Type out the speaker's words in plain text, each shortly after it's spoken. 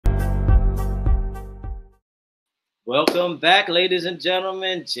Welcome back, ladies and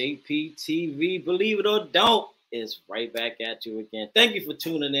gentlemen. JPTV, believe it or don't, is right back at you again. Thank you for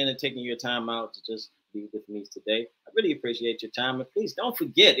tuning in and taking your time out to just be with me today. I really appreciate your time. And please don't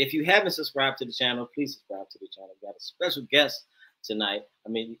forget, if you haven't subscribed to the channel, please subscribe to the channel. We got a special guest tonight.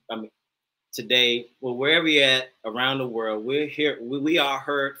 Today, well, wherever you're at around the world, we're here. We are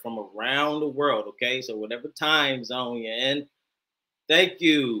heard from around the world. Okay, so whatever time zone you're in, thank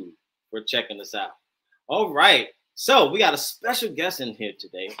you for checking us out. All right. So we got a special guest in here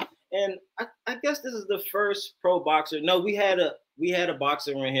today, and I guess this is the first pro boxer. No, we had a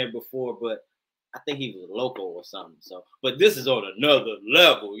boxer in here before, but I think he was local or something. So, but this is on another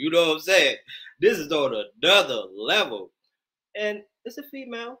level. You know what I'm saying? This is on another level, and it's a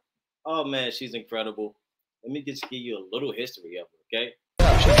female. Oh man, she's incredible. Let me just give you a little history of her, okay?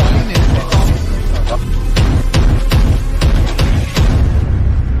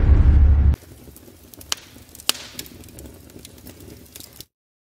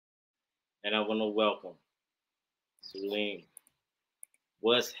 And I want to welcome Sulem.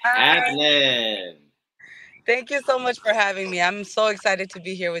 What's happening? Thank you so much for having me. I'm so excited to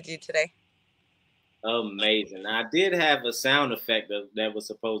be here with you today. Amazing. I did have a sound effect that was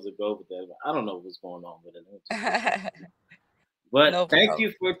supposed to go with that. I don't know what's going on with it. But no thank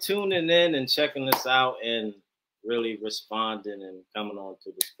you for tuning in and checking us out and really responding and coming on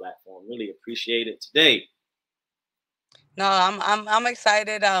to this platform. Really appreciate it today. No, I'm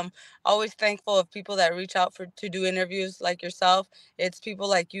excited. Always thankful of people that reach out to do interviews like yourself. It's people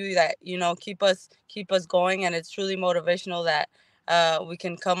like you that keep us going, and it's truly motivational that we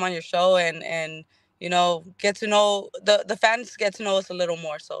can come on your show and get to know the fans, get to know us a little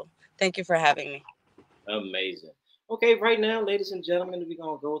more. So thank you for having me. Amazing. Okay, right now, ladies and gentlemen, we're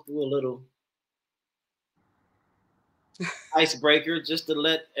gonna go through a little icebreaker just to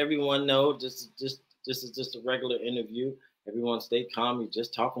let everyone know. This is just a regular interview. Everyone stay calm. You're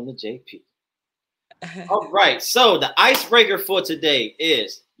just talking to JP. All right. So the icebreaker for today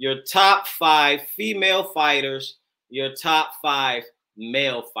is your top 5 female fighters, your top 5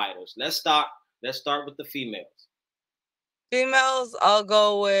 male fighters. Let's start with the females. Females, I'll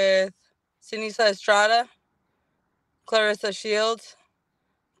go with Sinisa Estrada, Clarissa Shields,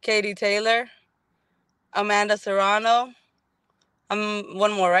 Katie Taylor, Amanda Serrano.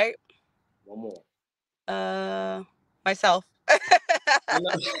 One more, right? One more. Myself.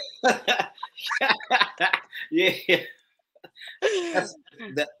 Yeah. That's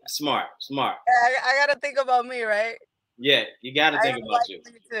smart. I gotta think about me, right? Yeah, you gotta think about you.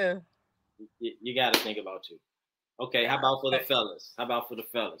 Me too. You gotta think about you. Okay, how about for the fellas?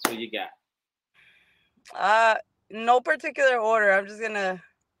 Who you got? No particular order. I'm just gonna,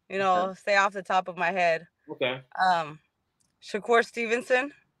 say off the top of my head. Okay. Shakur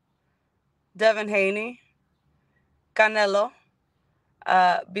Stevenson, Devin Haney, Canelo,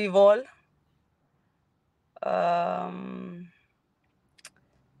 Bivol,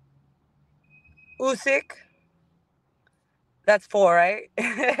 Usyk. That's 4, right?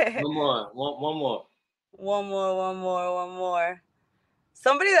 One more. One more.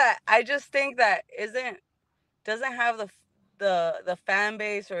 Somebody that I just think that doesn't have the fan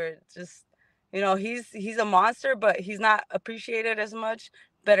base, or just he's a monster, but he's not appreciated as much.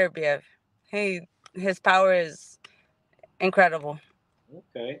 Beterbiev. His power is incredible.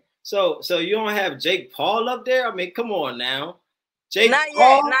 Okay. So you don't have Jake Paul up there? I mean, come on now. Not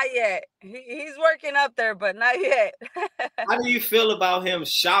yet. He's working up there, but not yet. How do you feel about him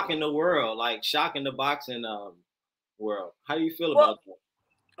shocking the world, like shocking the boxing world? How do you feel about that?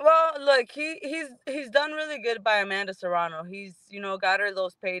 Well, look, he's done really good by Amanda Serrano. He's got her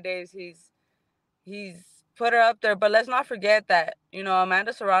those paydays. He's put her up there, but let's not forget that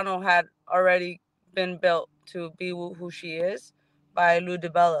Amanda Serrano had already been built to be who she is by Lou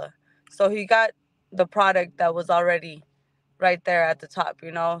DiBella. So he got the product that was already right there at the top,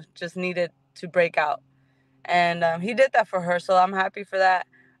 just needed to break out. And he did that for her, so I'm happy for that.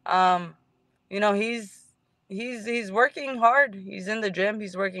 He's working hard. He's in the gym.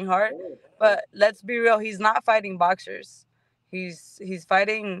 He's working hard. But let's be real, he's not fighting boxers. He's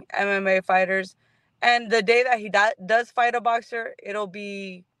fighting MMA fighters. And the day that he does fight a boxer, it'll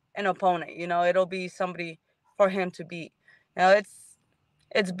be an opponent. It'll be somebody for him to beat.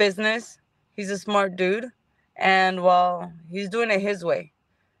 It's business. He's a smart dude. And, well, he's doing it his way,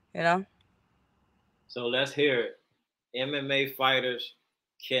 So let's hear it. MMA fighters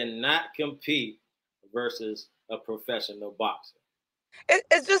cannot compete versus a professional boxer.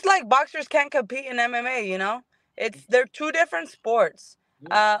 It's just like boxers can't compete in MMA, they're 2 different sports.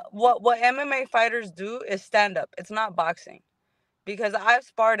 What MMA fighters do is stand up. It's not boxing. Because I've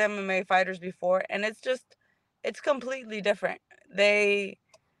sparred MMA fighters before, and it's just it's completely different. They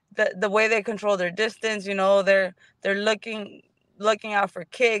the way they control their distance, they're looking out for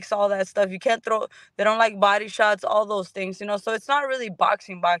kicks, all that stuff. You can't throw They don't like body shots, all those things. So it's not really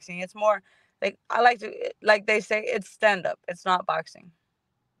boxing. It's more like I like to like they say it's stand up. It's not boxing.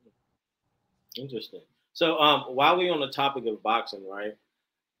 Interesting. So, while we're on the topic of boxing, right?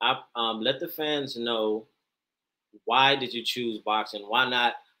 I let the fans know, why did you choose boxing? Why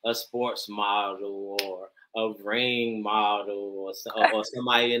not a sports model or a ring model or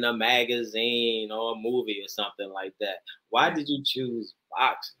somebody in a magazine or a movie or something like that? Why did you choose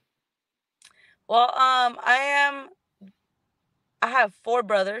boxing? Well, I have four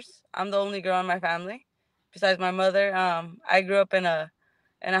brothers. I'm the only girl in my family, besides my mother. I grew up in a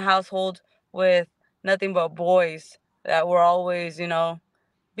household with nothing but boys that were always,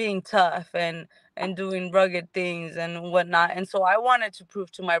 being tough and doing rugged things and whatnot. And so I wanted to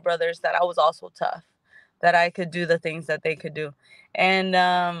prove to my brothers that I was also tough, that I could do the things that they could do. And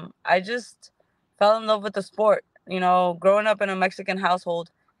I just fell in love with the sport. Growing up in a Mexican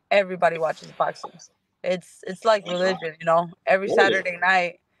household, everybody watches boxing. It's like religion. Really? Every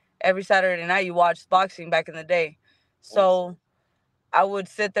Saturday night you watch boxing back in the day. So I would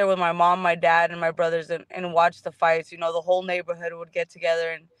sit there with my mom, my dad, and my brothers and watch the fights. The whole neighborhood would get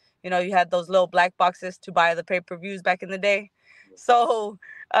together, and you had those little black boxes to buy the pay-per-views back in the day. So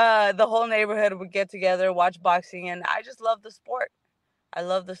the whole neighborhood would get together, watch boxing, and I just love the sport. I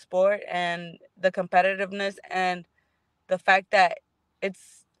love the sport and the competitiveness and the fact that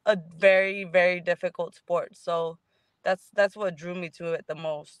it's a very, very difficult sport. So that's what drew me to it the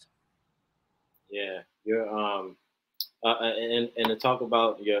most. Yeah, you're and to talk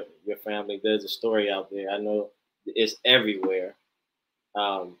about your family, there's a story out there. I know it's everywhere,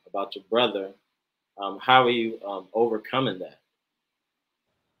 about your brother. How are you overcoming that?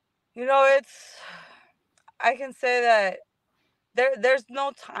 It's I can say that there's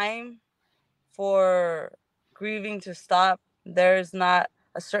no time for grieving to stop. There's not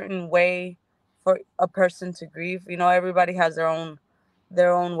a certain way for a person to grieve. Everybody has their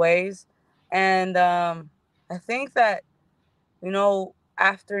own ways. And I think that,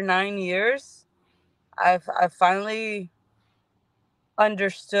 after 9 years, I've finally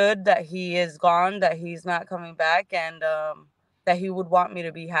understood that he is gone, that he's not coming back, and that he would want me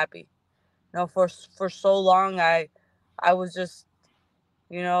to be happy. For so long I was just,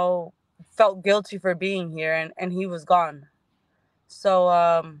 you know, felt guilty for being here, and he was gone.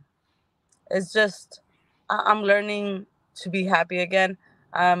 So it's just I'm learning to be happy again.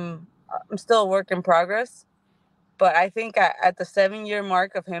 I'm still a work in progress, but I think at the 7 year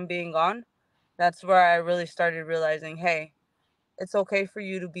mark of him being gone, that's where I really started realizing, hey, it's okay for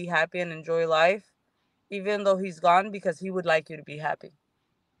you to be happy and enjoy life, even though he's gone, because he would like you to be happy.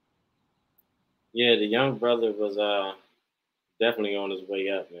 Yeah, the young brother was definitely on his way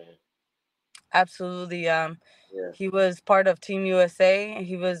up, man. Absolutely. Yeah. He was part of Team USA.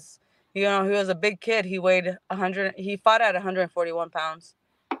 He was a big kid. He fought at 141 pounds,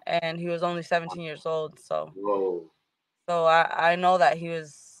 and he was only 17 years old. So, Whoa. so I know that he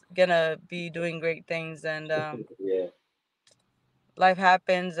was gonna be doing great things, and Yeah. life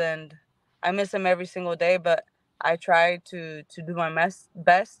happens, and I miss him every single day, but I try to do my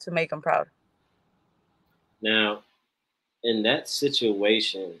best to make him proud. Now, in that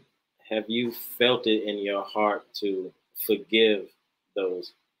situation, have you felt it in your heart to forgive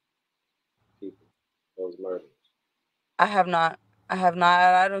those people, those murders? I have not. I have not.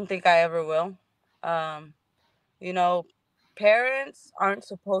 I don't think I ever will. Um, you know, Parents aren't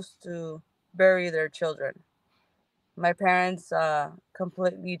supposed to bury their children. My parents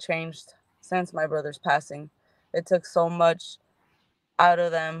completely changed since my brother's passing. It took so much out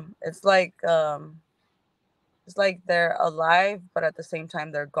of them. It's like they're alive, but at the same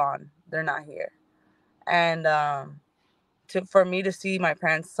time they're gone. They're not here. And for me to see my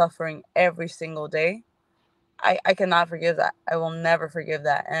parents suffering every single day, I cannot forgive that. I will never forgive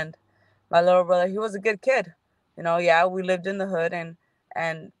that. And my little brother, he was a good kid. Yeah, we lived in the hood,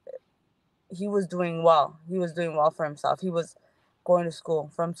 and he was doing well. He was doing well for himself. He was going to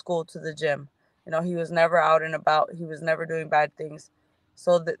school, from school to the gym. He was never out and about. He was never doing bad things.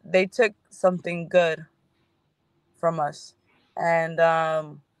 So they took something good from us. And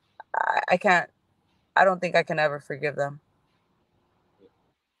I can't, I don't think I can ever forgive them.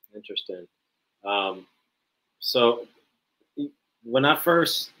 Interesting. Um, so when I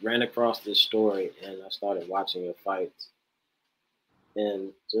first ran across this story and I started watching your fights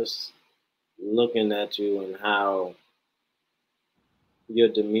and just looking at you and how your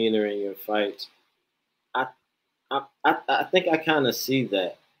demeanor in your fights, I I think I kind of see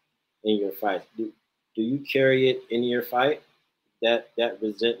that in your fights. Do you carry it in your fight? That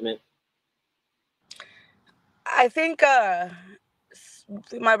resentment. I think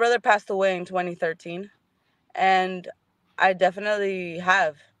my brother passed away in 2013, and I definitely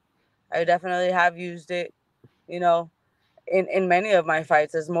have. I definitely have used it, you know, in many of my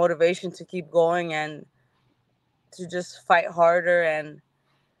fights as motivation to keep going and to just fight harder. And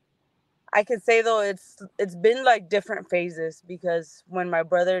I can say though it's been like different phases, because when my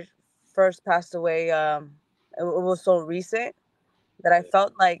brother first passed away, it was so recent that I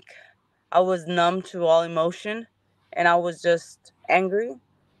felt like I was numb to all emotion, and I was just angry,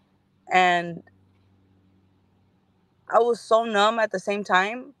 and I was so numb at the same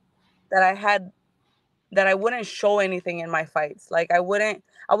time that I wouldn't show anything in my fights. Like I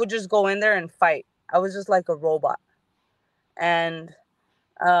would just go in there and fight. I was just like a robot. And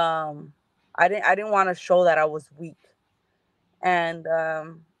um I didn't want to show that I was weak. And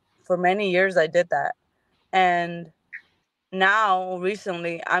for many years I did that. And now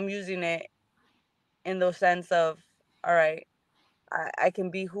recently I'm using it in the sense of, all right, I can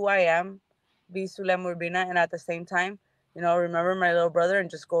be who I am, be Sulem Urbina, and at the same time, remember my little brother and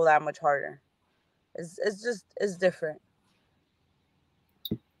just go that much harder. It's different.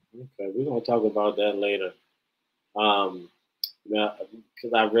 Okay, we're gonna talk about that later. Um, now,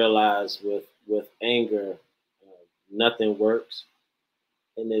 because I realize with anger, nothing works,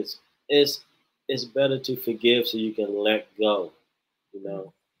 and it's it's better to forgive so you can let go. You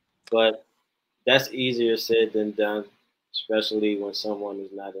know, but that's easier said than done, especially when someone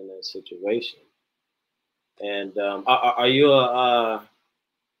is not in that situation. And are you a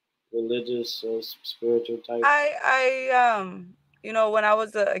religious or spiritual type? When I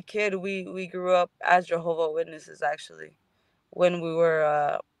was a kid, we grew up as Jehovah Witnesses, actually, when we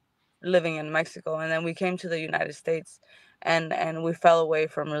were living in Mexico, and then we came to the United States, and we fell away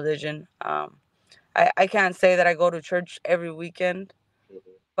from religion. I can't say that I go to church every weekend, Mhm.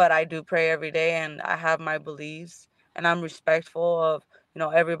 but I do pray every day, and I have my beliefs, and I'm respectful of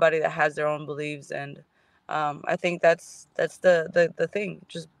everybody that has their own beliefs. And I think that's the thing.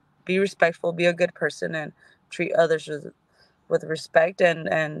 Just be respectful, be a good person, and treat others with respect,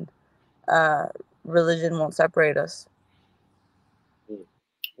 and uh, religion won't separate us. Mm.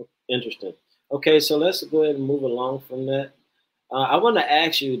 Interesting. Okay, so let's go ahead and move along from that. I want to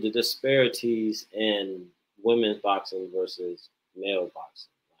ask you the disparities in women's boxing versus male boxing.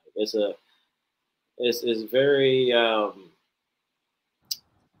 Like, it's very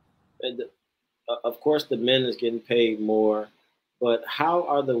and of course the men is getting paid more, but how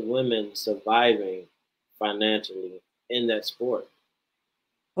are the women surviving financially in that sport?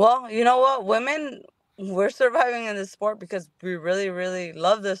 Well, you know what? Women, we're surviving in this sport because we really, really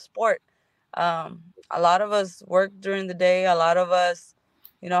love this sport. A lot of us work during the day. A lot of us,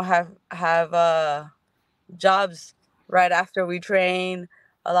 have jobs right after we train.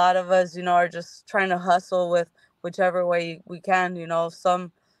 A lot of us, are just trying to hustle with whichever way we can.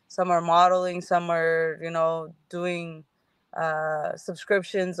 Some are modeling, some are, doing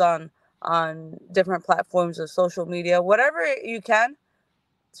subscriptions on different platforms of social media. Whatever you can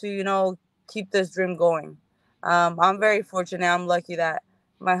to keep this dream going. I'm very fortunate. I'm lucky that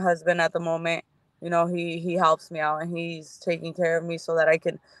my husband at the moment, he helps me out, and he's taking care of me so that I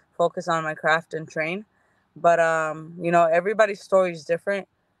can focus on my craft and train. But everybody's story is different,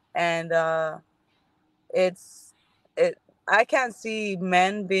 and it's it. I can't see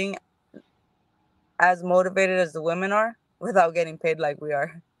men being as motivated as the women are without getting paid like we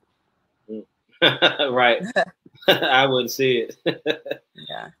are. Mm. Right. I wouldn't see it.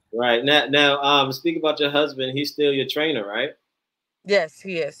 Yeah. Right. Now, speak about your husband. He's still your trainer, right? Yes,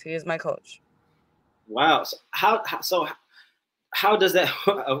 he is. He is my coach. Wow. So how does that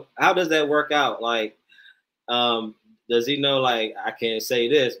how does that work out? Like, um, does he know like I can't say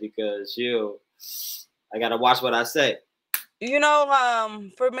this because I gotta watch what I say?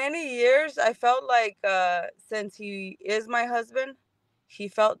 For many years, I felt like since he is my husband, he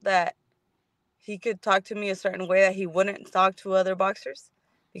felt that he could talk to me a certain way that he wouldn't talk to other boxers,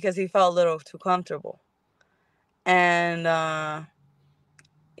 because he felt a little too comfortable. And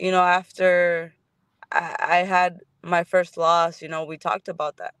after I had my first loss, we talked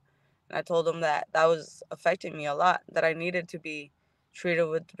about that, and I told him that that was affecting me a lot. That I needed to be treated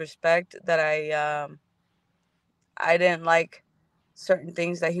with respect. That I didn't like certain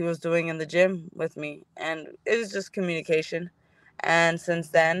things that he was doing in the gym with me, and it was just communication. And since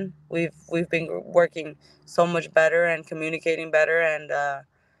then, we've been working so much better and communicating better. And I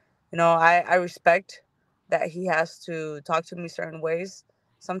respect that he has to talk to me certain ways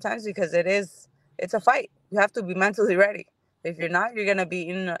sometimes, because it's a fight. You have to be mentally ready. If you're not, you're gonna be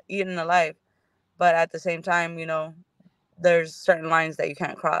eaten alive. but at the same time, there's certain lines that you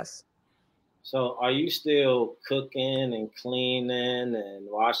can't cross. So, are you still cooking and cleaning and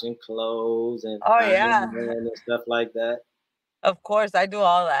washing clothes and Oh ironing yeah, and stuff like that? of course I do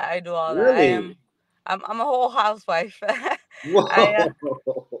all that. I do all that. Really? I'm a whole housewife. I Whoa!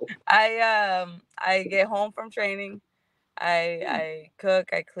 I get home from training. I cook,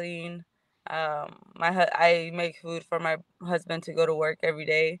 I clean. I make food for my husband to go to work every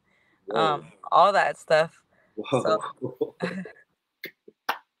day. Whoa! All that stuff. So Whoa!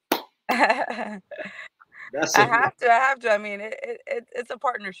 I That's a have to. I have to. I mean, it's a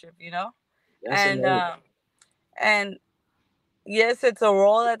partnership, that's and amazing. and yes, it's a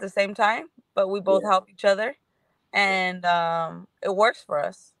role at the same time, but we both Yeah. help each other, and it works for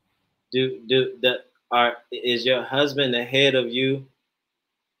us. Do the are is your husband ahead of you?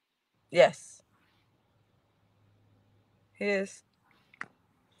 Yes, he is.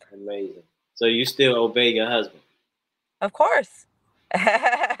 Amazing. So you still obey your husband? Of course.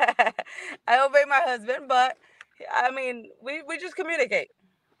 I obey my husband, but I mean, we just communicate.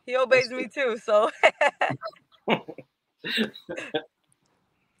 He obeys That's me too, so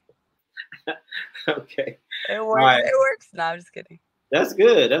okay. it All works. right. It works. No, I'm just kidding. That's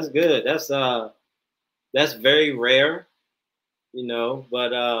good. That's good. That's very rare,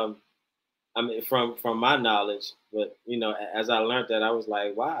 but I mean from my knowledge, but as I learned that I was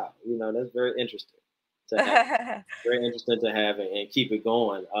like, wow, that's very interesting to have. Very interesting to have and keep it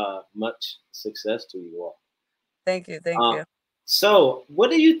going. Much success to you all. Thank you. Thank Um, you. so, what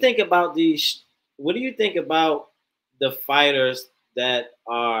do you think about these? What do you think about the fighters that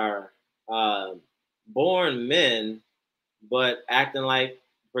are born men but acting like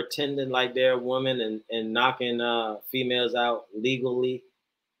pretending like they're a woman and knocking females out legally?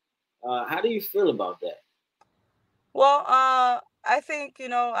 How do you feel about that? Well, I think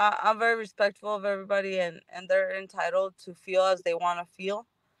I'm very respectful of everybody, and they're entitled to feel as they want to feel.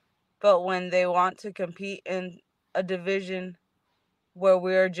 But when they want to compete in a division where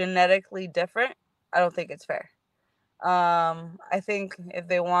we're genetically different, I don't think it's fair. I think if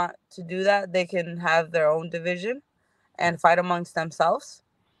they want to do that, they can have their own division and fight amongst themselves.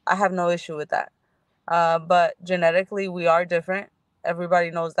 I have no issue with that. But genetically, we are different. Everybody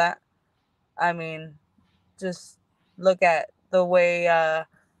knows that. I mean, just look at the way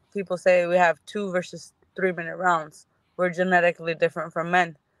people say we have 2 versus 3 minute rounds. We're genetically different from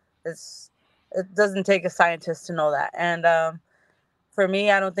men. It's it doesn't take a scientist to know that. And for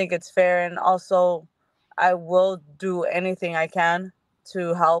me, I don't think it's fair. And also, I will do anything I can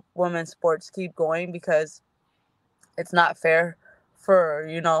to help women's sports keep going because it's not fair for,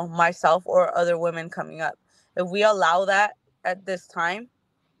 myself or other women coming up. If we allow that at this time,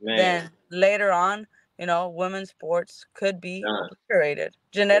 Man, then later on, women's sports could be done. obliterated. Yeah,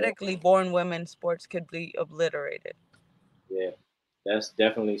 Genetically born women's sports could be obliterated. yeah. That's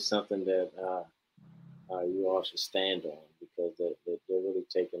definitely something that you all should stand on because they're really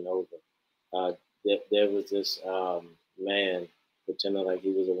taking over. There was this man pretending like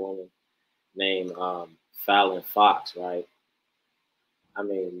he was a woman named Fallon Fox, right? I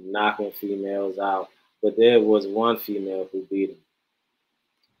mean, knocking females out. But there was one female who beat him,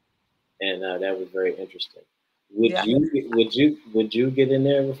 and that was very interesting. Yeah. Would you get in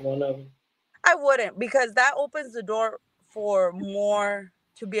there with one of them? I wouldn't because that opens the door for more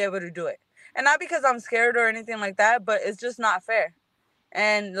to be able to do it. And not because I'm scared or anything like that, but it's just not fair.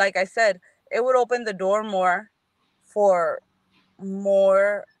 And like I said, it would open the door more for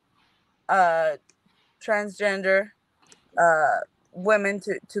more uh transgender uh women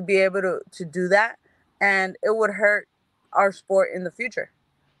to be able to do that, and it would hurt our sport in the future.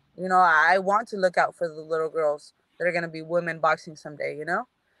 I want to look out for the little girls that are going to be women boxing someday.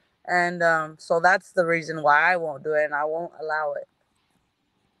 And so that's the reason why I won't do it and I won't allow it.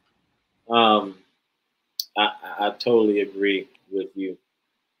 Um, I totally agree with you.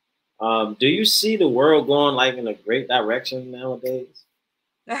 Do you see the world going like in a great direction nowadays?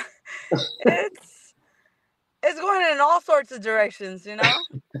 it's it's going in all sorts of directions. I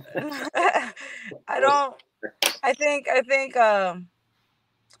don't I think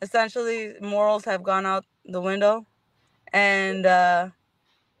essentially morals have gone out the window, and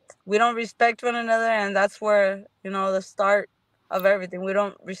we don't respect one another, and that's where the start of everything. We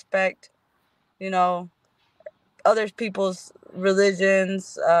don't respect you know other people's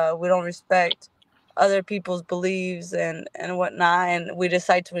religions. We don't respect other people's beliefs and whatnot, and we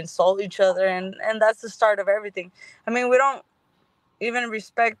decide to insult each other, and that's the start of everything. I mean, we don't even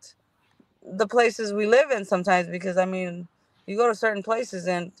respect the places we live in sometimes, because I mean, you go to certain places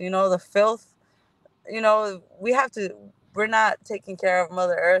and the filth. We have to. We're not taking care of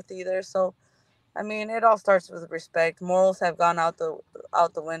Mother Earth either, so I mean, it all starts with respect. Morals have gone out the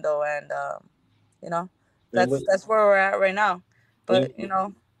window, and you know, And that's where we're at right now. when, But you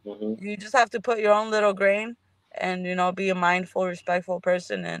know, mhm. you just have to put your own little grain, and be a mindful, respectful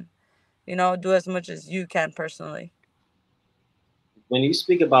person, and do as much as you can personally. When you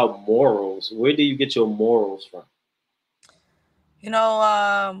speak about morals, where do you get your morals from?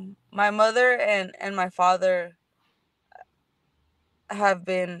 My mother and my father have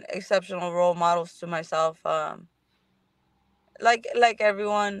been exceptional role models to myself. Like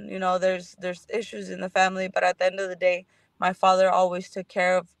everyone, there's issues in the family, but at the end of the day, my father always took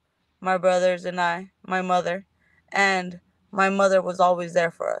care of my brothers and my mother, and my mother was always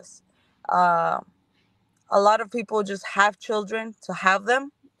there for us. Um, a lot of people just have children to have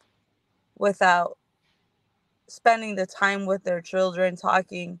them without spending the time with their children,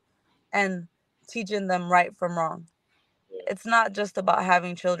 talking and teaching them right from wrong. Yeah. It's not just about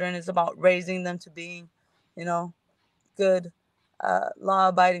having children, it's about raising them to being, you know, good, law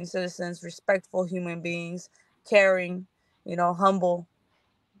abiding citizens, respectful human beings, caring, humble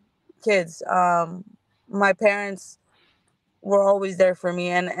kids. My parents were always there for me,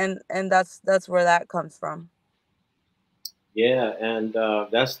 and that's where that comes from. Yeah, and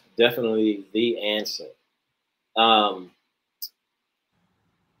that's definitely the answer. Um,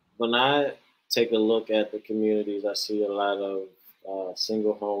 when I take a look at the communities, I see a lot of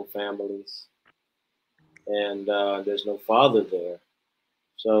single home families, and there's no father there.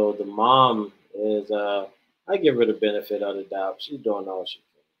 So the mom is, I give her the benefit of the doubt. She's doing all she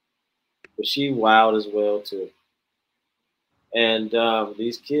can, but she wild as well too. And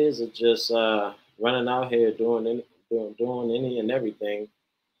these kids are just running out here doing any and everything.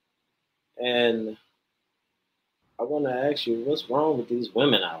 And I want to ask you, what's wrong with these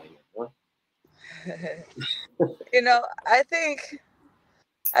women out here? Huh? you know, I think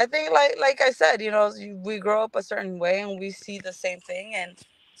I think like I said, we grow up a certain way and we see the same thing, and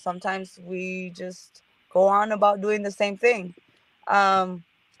sometimes we just go on about doing the same thing. Um,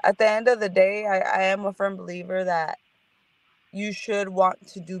 at the end of the day, I am a firm believer that you should want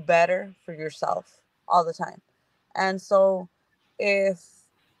to do better for yourself all the time. And so if,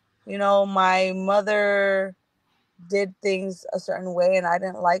 my mother did things a certain way and I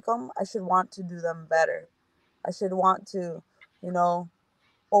didn't like them, I should want to do them better. I should want to, you know,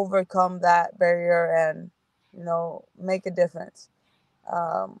 overcome that barrier and make a difference.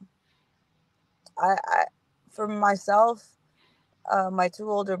 um I for myself, my two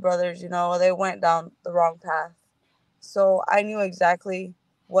older brothers, they went down the wrong path, so I knew exactly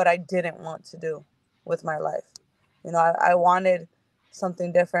what I didn't want to do with my life. I wanted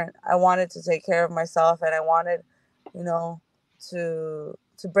something different. I wanted to take care of myself, and I wanted, you know to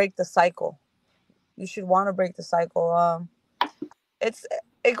break the cycle. You should want to break the cycle. It's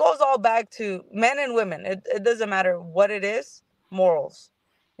it goes all back to men and women. It doesn't matter what it is. Morals,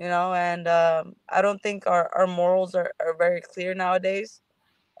 and I don't think our morals are very clear nowadays.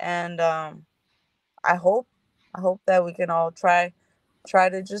 And I hope I hope that we can all try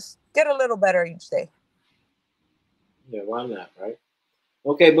to just get a little better each day. Yeah, why not, right?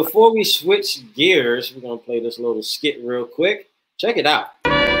 Okay, before we switch gears, we're gonna play this little skit real quick. Check it out.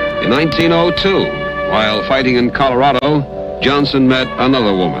 In 1902, while fighting in Colorado, Johnson met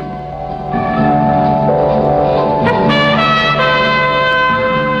another woman.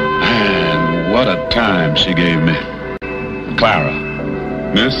 And what a time she gave me. Clara.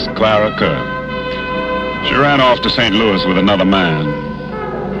 Miss Clara Kerr. She ran off to St. Louis with another man.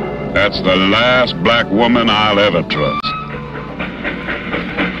 That's the last black woman I'll ever trust.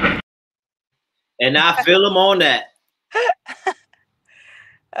 And I feel him on that.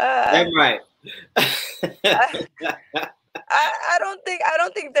 uh, That's right. I, I don't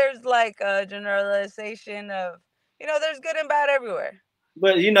think there's like a generalization of, there's good and bad everywhere.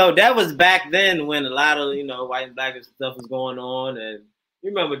 But that was back then when a lot of white and black stuff was going on, and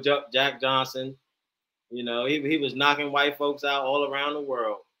you remember Jack Johnson. He was knocking white folks out all around the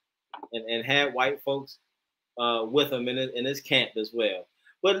world, and had white folks with him in his camp as well.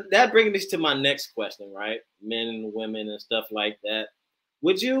 But that brings me to my next question, right? Men and women and stuff like that.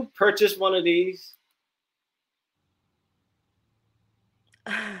 Would you purchase one of these?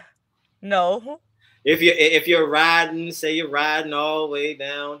 No. If you're riding, say you're riding all the way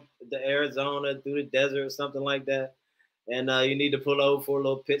down to Arizona through the desert or something like that, and you need to pull over for a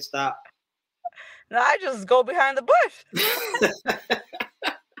little pit stop. No, I just go behind the bush.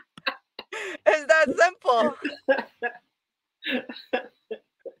 It's that simple.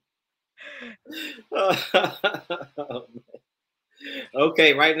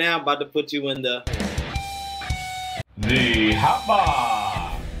 Okay, right now I'm about to put you in the hot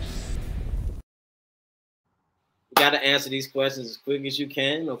box. got to answer these questions as quick as you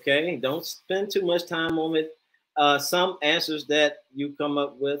can. Okay, don't spend too much time on it. Some answers that you come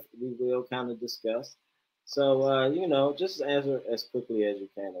up with, we will kind of discuss. So you know, just answer as quickly as you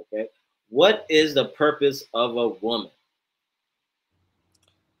can. Okay. What is the purpose of a woman?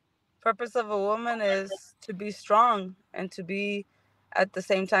 Purpose of a woman is to be strong and to be at the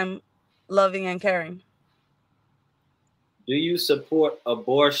same time loving and caring. Do you support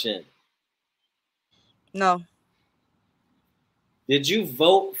abortion? No. Did you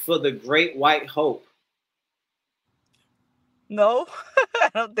vote for the Great White Hope? No. I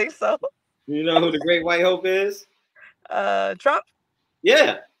don't think so. You know who the Great White Hope is? Trump?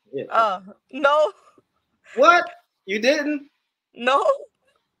 Yeah. Yeah. No. What? You didn't? No.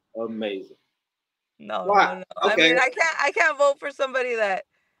 Amazing. No, Why? no, no. I Okay. mean, I can't vote for somebody that,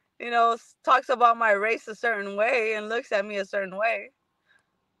 talks about my race a certain way and looks at me a certain way.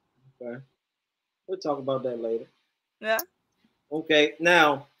 Okay. We'll talk about that later. Yeah. Okay.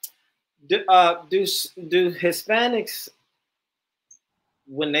 Now, do Hispanics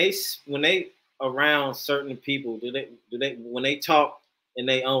when they around certain people do they when they talk in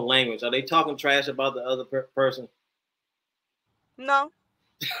their own language, are they talking trash about the other person? No.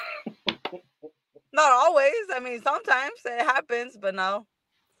 Not always. I mean, sometimes it happens, but no.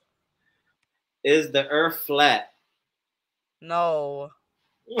 Is the earth flat? No.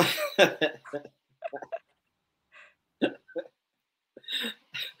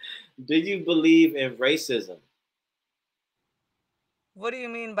 Do you believe in racism? What do you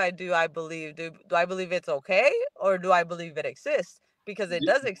mean by do I believe? Do I believe it's okay or do I believe it exists? Because it Do,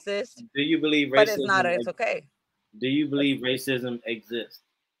 does exist, do you believe but it's not it's okay. Do you believe racism exists?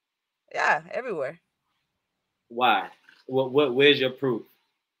 Yeah, everywhere. Why? Where's your proof?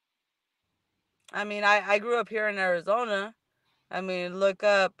 I mean, I grew up here in Arizona. I mean, look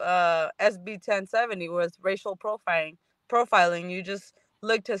up SB 1070 with racial profiling. You just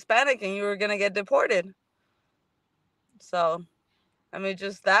looked Hispanic and you were gonna get deported. So, I mean,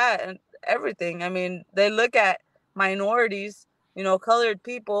 just that and everything. I mean, they look at minorities, colored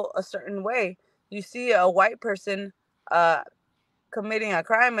people a certain way. You see a white person uh, committing a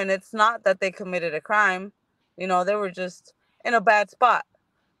crime, and it's not that they committed a crime. They were just in a bad spot.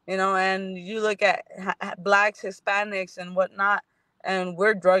 And you look at blacks, Hispanics, and whatnot, and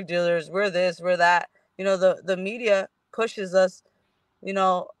we're drug dealers, we're this, we're that. The media pushes us,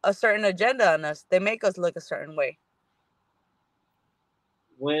 a certain agenda on us. They make us look a certain way.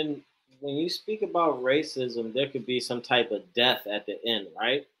 When you speak about racism, there could be some type of death at the end,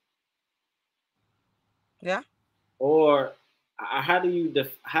 right? Yeah. Or how do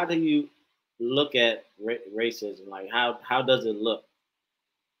you look at racism? Like how does it look?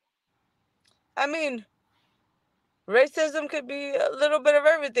 I mean, racism could be a little bit of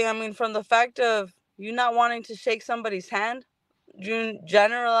everything. I mean, from the fact of you not wanting to shake somebody's hand,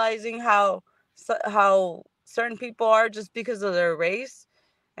 generalizing how certain people are just because of their race.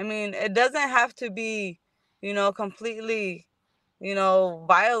 I mean, it doesn't have to be, completely,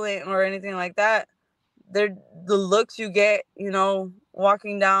 violent or anything like that. They're the looks you get,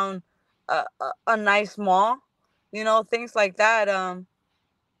 walking down a nice mall, things like that.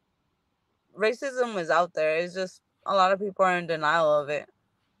 Racism is out there. It's just a lot of people are in denial of it.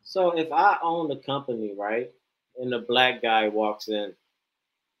 So if I own a company, right, and a black guy walks in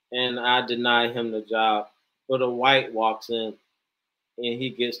and I deny him the job, but a white walks in and he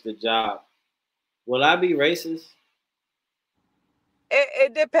gets the job, will I be racist?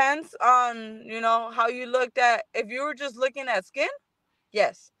 It depends on, how you looked at. If you were just looking at skin,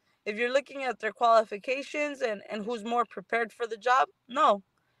 yes. If you're looking at their qualifications and who's more prepared for the job, no.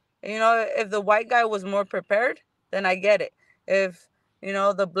 If the white guy was more prepared, then I get it. If,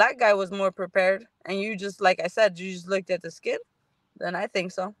 the black guy was more prepared and you just, like I said, you just looked at the skin, then I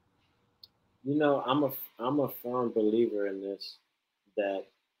think so. You know, I'm a firm believer in this, that,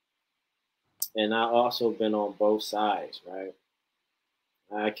 and I also been on both sides, right?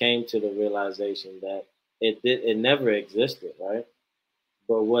 I came to the realization that it never existed, right?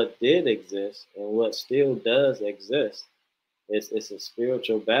 But what did exist and what still does exist is it's a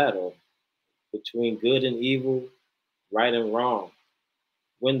spiritual battle between good and evil, right and wrong.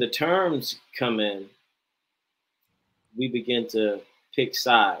 When the terms come in, we begin to pick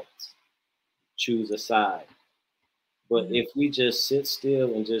sides, choose a side. But Hmm. if we just sit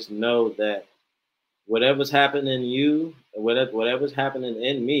still and just know that whatever's happening in you, whatever's happening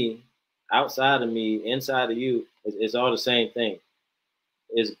in me, outside of me, inside of you, is all the same thing.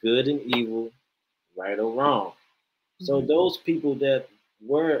 It's good and evil, right or wrong. So Hmm. those people that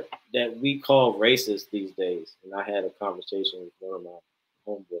we call racist these days, and I had a conversation with one of my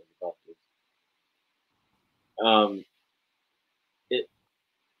homeboys about this. um, it.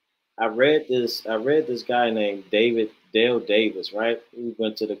 I read this. I read this guy named Dale Davis. Right, he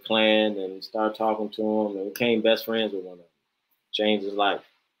went to the Klan and started talking to him and became best friends with one of them. Changed his life.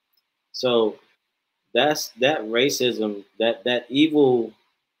 So that racism, that evil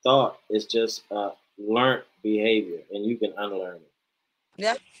thought is just learned behavior, and you can unlearn it.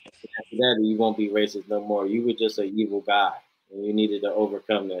 Yeah. After that, you won't be racist no more. You were just an evil guy, and you needed to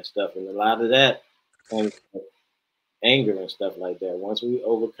overcome that stuff. And a lot of that comes from anger and stuff like that. Once we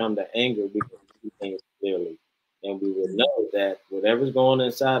overcome the anger, we can see things clearly, and we will know that whatever's going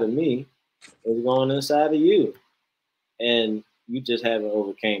inside of me is going inside of you, and you just haven't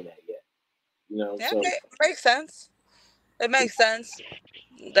overcame that yet. You know, Yeah, so it makes sense. It makes sense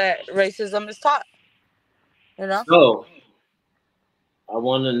that racism is taught. You know, so I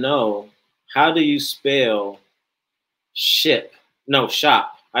want to know, how do you spell ship? No,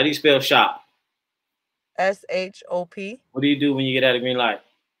 shop. How do you spell shop? SHOP. What do you do when you get out of green light?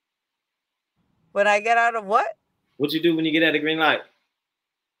 When I get out of what? What you do when you get out of green light?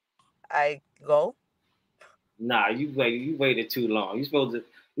 I go. Nah, you waited too long. You supposed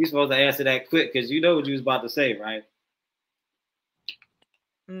to answer that quick because you know what you was about to say, right?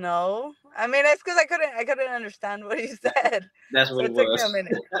 No, I mean it's because I couldn't understand what you said, That's so what it it took me a was.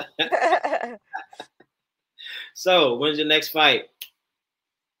 minute. So when's your next fight?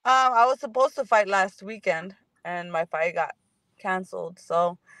 I was supposed to fight last weekend, and my fight got canceled.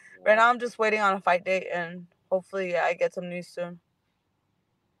 So right now I'm just waiting on a fight date, and hopefully I get some news soon.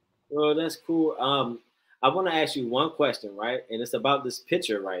 Well, that's cool. I want to ask you one question, right? And it's about this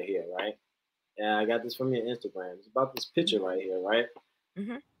picture right here, right? Yeah, I got this from your Instagram. It's about this picture right here, right?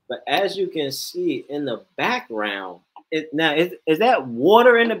 Mm-hmm. But as you can see in the background, is that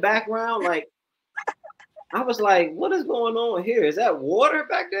water in the background? Like, I was like, what is going on here? Is that water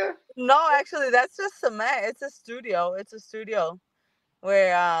back there? No, actually, that's just cement. It's a studio. It's a studio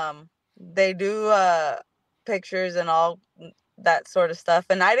where they do pictures and all that sort of stuff.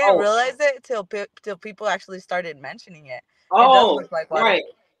 And I didn't Oh, realize it till people actually started mentioning it. It does oh, look like water. right.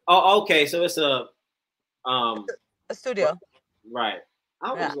 Oh, okay. So it's a um, A studio. right.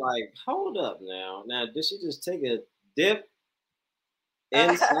 I Yeah. was like, hold up now. Now, did she just take a dip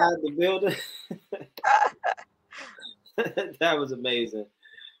inside the building? That was amazing.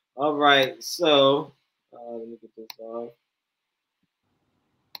 All right, so let me get this off.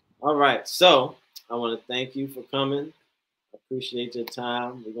 All right, so I want to thank you for coming. Appreciate your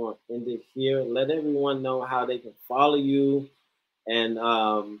time. We're going to end it here. Let everyone know how they can follow you and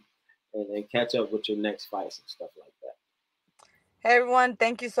and catch up with your next fights and stuff like that. Hey everyone,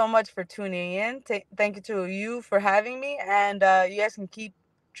 thank you so much for tuning in. Thank you to you for having me, and you guys can keep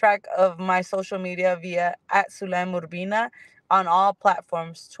track of my social media via @Sulem Urbina on all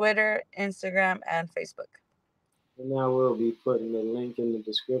platforms: Twitter, Instagram, and Facebook. And now we'll be putting the link in the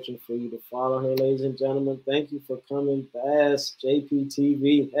description for you to follow her, ladies and gentlemen. Thank you for coming past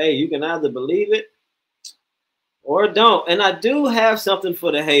JPTV. Hey, you can either believe it or don't. And I do have something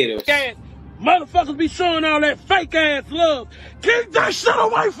for the haters. Motherfuckers be showing all that fake ass love. Keep that shit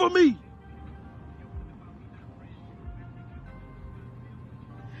away from me.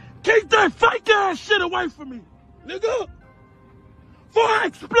 Keep that fake ass shit away from me, nigga. Before I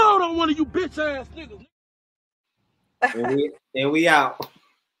explode on one of you bitch ass niggas. And we out.